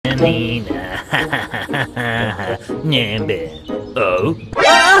Nina. Oh?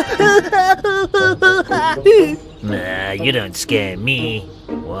 Nah, you don't scare me.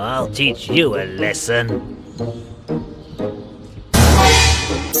 Well, I'll teach you a lesson.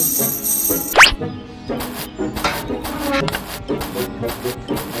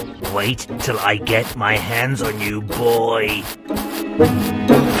 Wait till I get my hands on you, boy.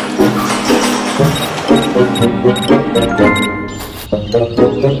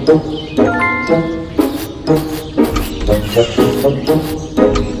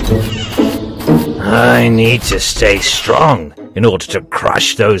 I need to stay strong in order to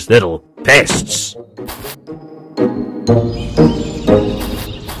crush those little pests.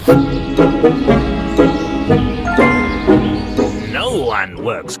 No one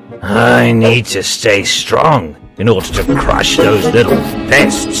works. I need to stay strong in order to crush those little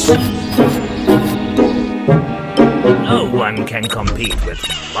pests. No one can compete with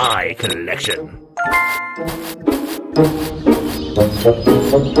my collection.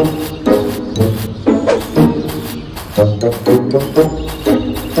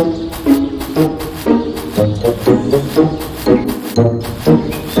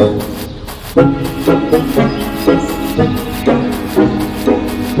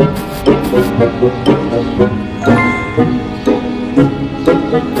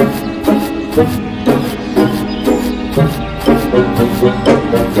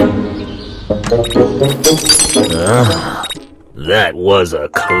 That was a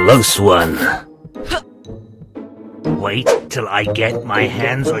close one. Wait till I get my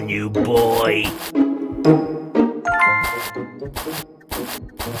hands on you, boy.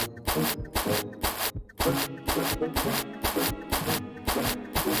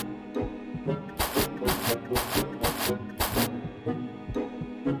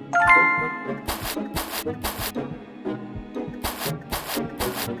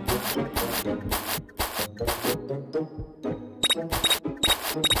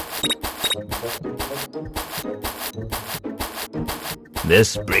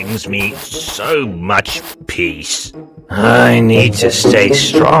 This brings me so much peace. I need to stay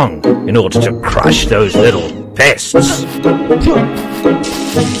strong in order to crush those little pests.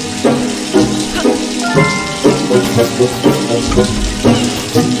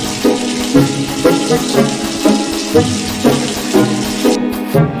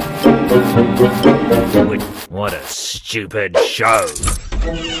 What a stupid show.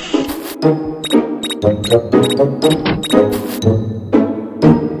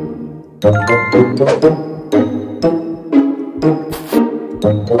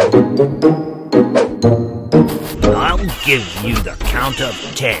 I'll give you the count of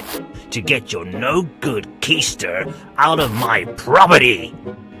 10 to get your no-good keister out of my property.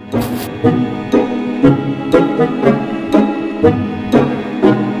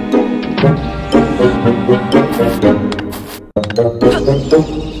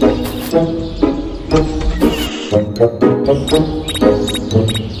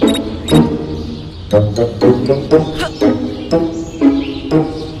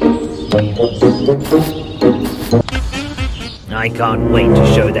 I can't wait to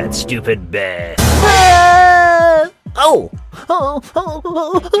show that stupid bear. Oh!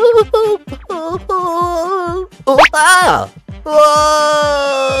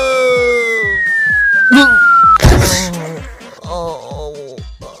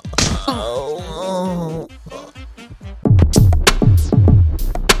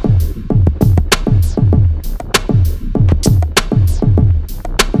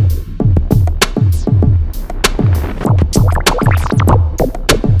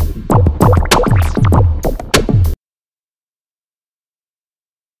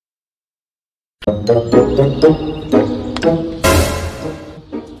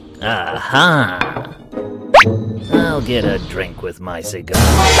 Aha! I'll get a drink with my cigar.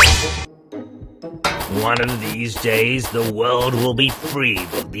 One of these days, the world will be free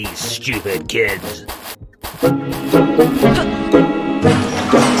of these stupid kids.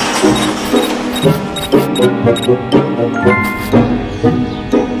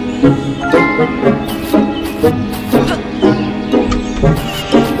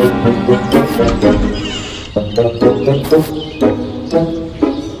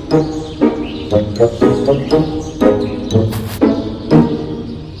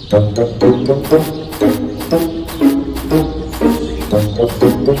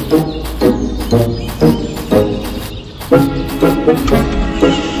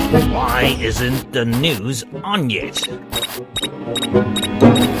 Why isn't the news on yet?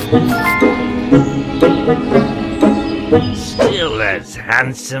 Still as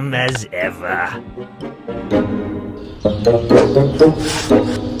handsome as ever.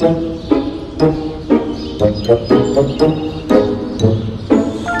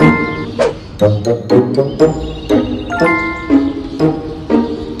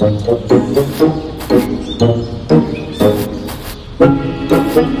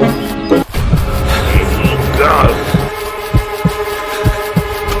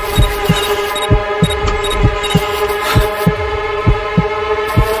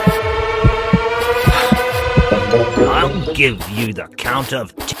 I'll give you the count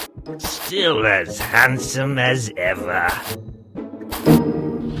of 10. Still as handsome as ever.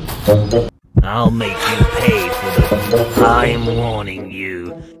 I'll make you pay for the... I'm warning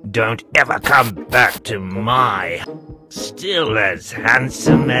you. Don't ever come back to my... Still as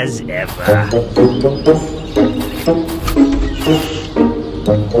handsome as ever.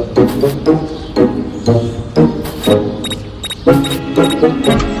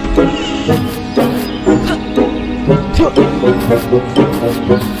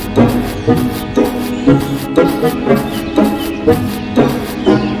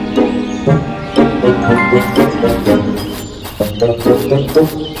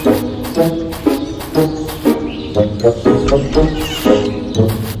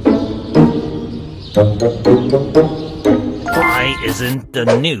 Why isn't the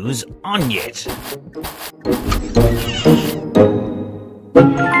news on yet?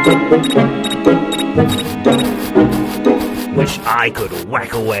 Wish I could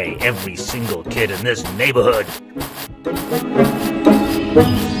whack away every single kid in this neighborhood.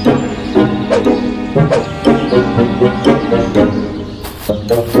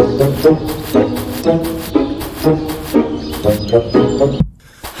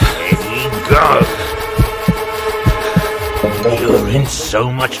 There you go. You're in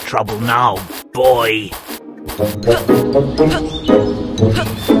so much trouble now, boy.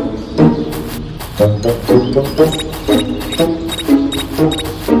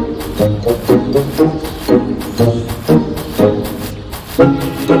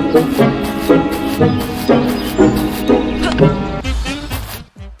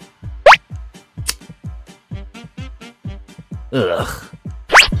 Ugh.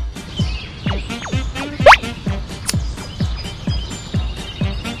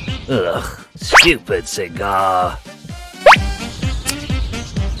 Ugh, stupid cigar.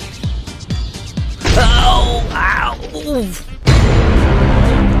 Oh, ow.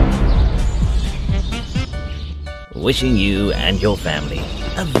 Wishing you and your family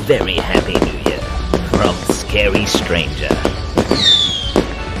a very happy new year from Scary Stranger.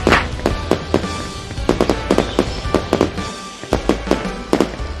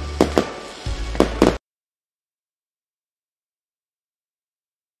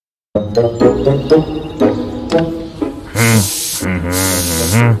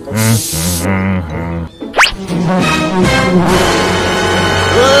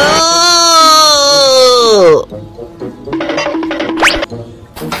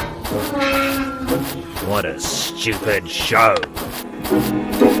 What a stupid show.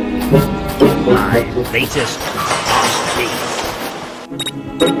 My latest tease.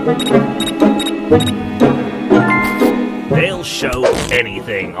 They'll show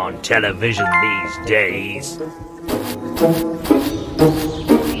anything on television these days.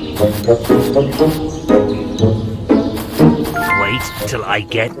 Wait till I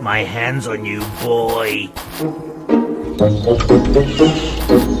get my hands on you, boy.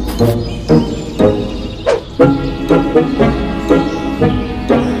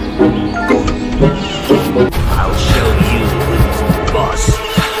 I'll show you who's boss.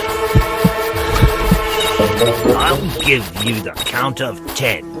 I'll give you the count of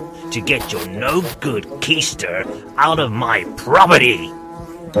 10 to get your no-good keister out of my property.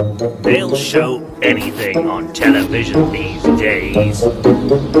 They'll show anything on television these days.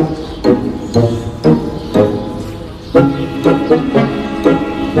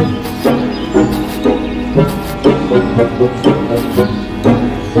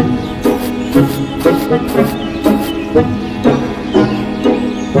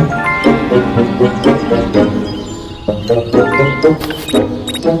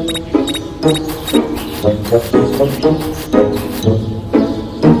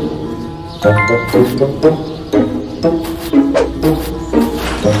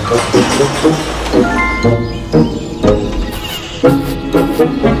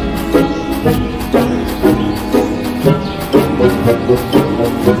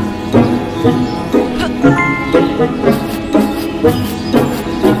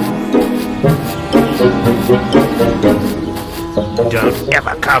 Don't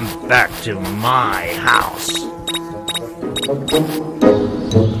ever come back to my house.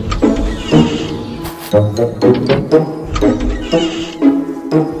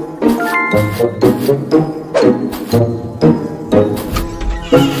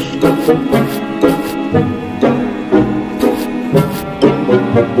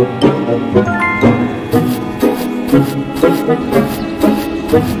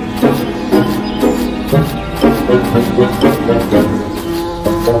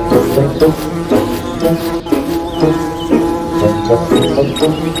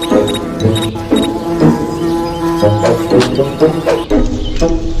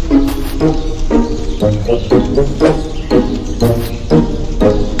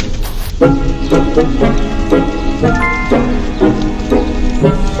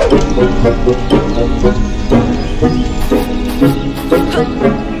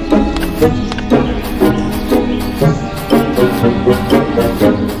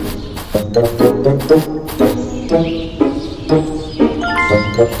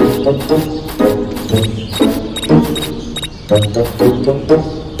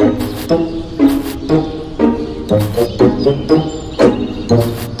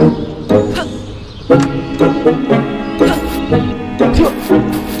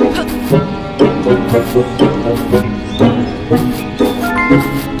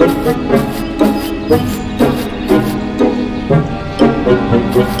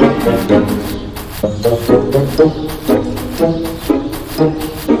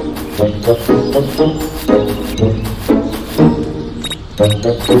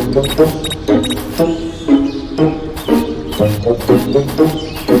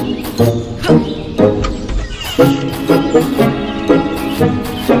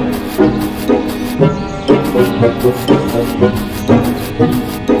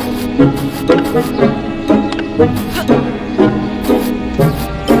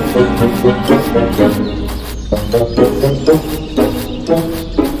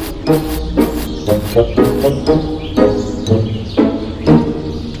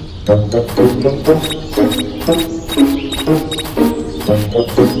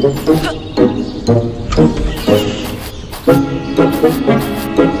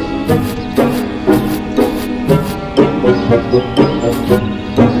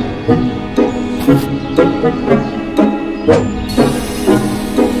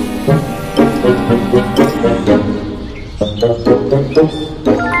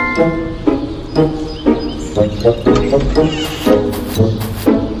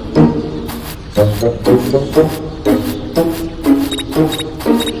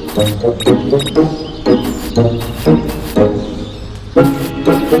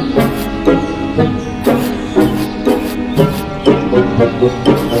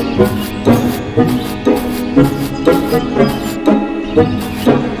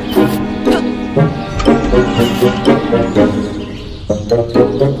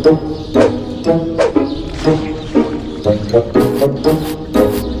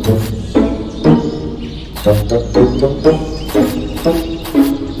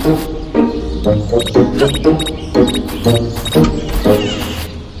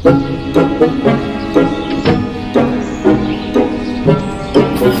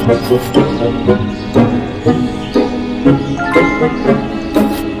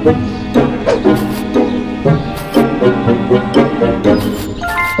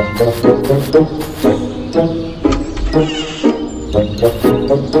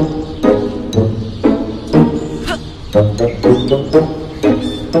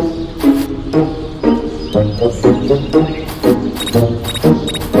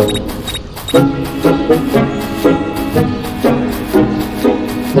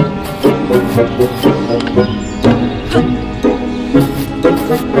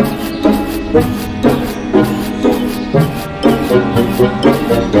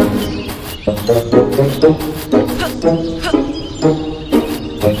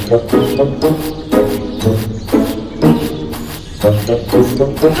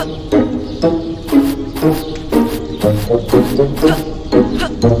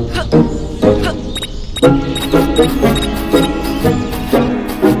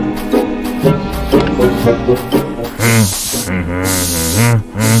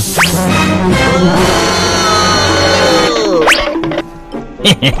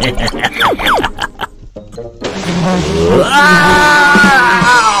 Ah!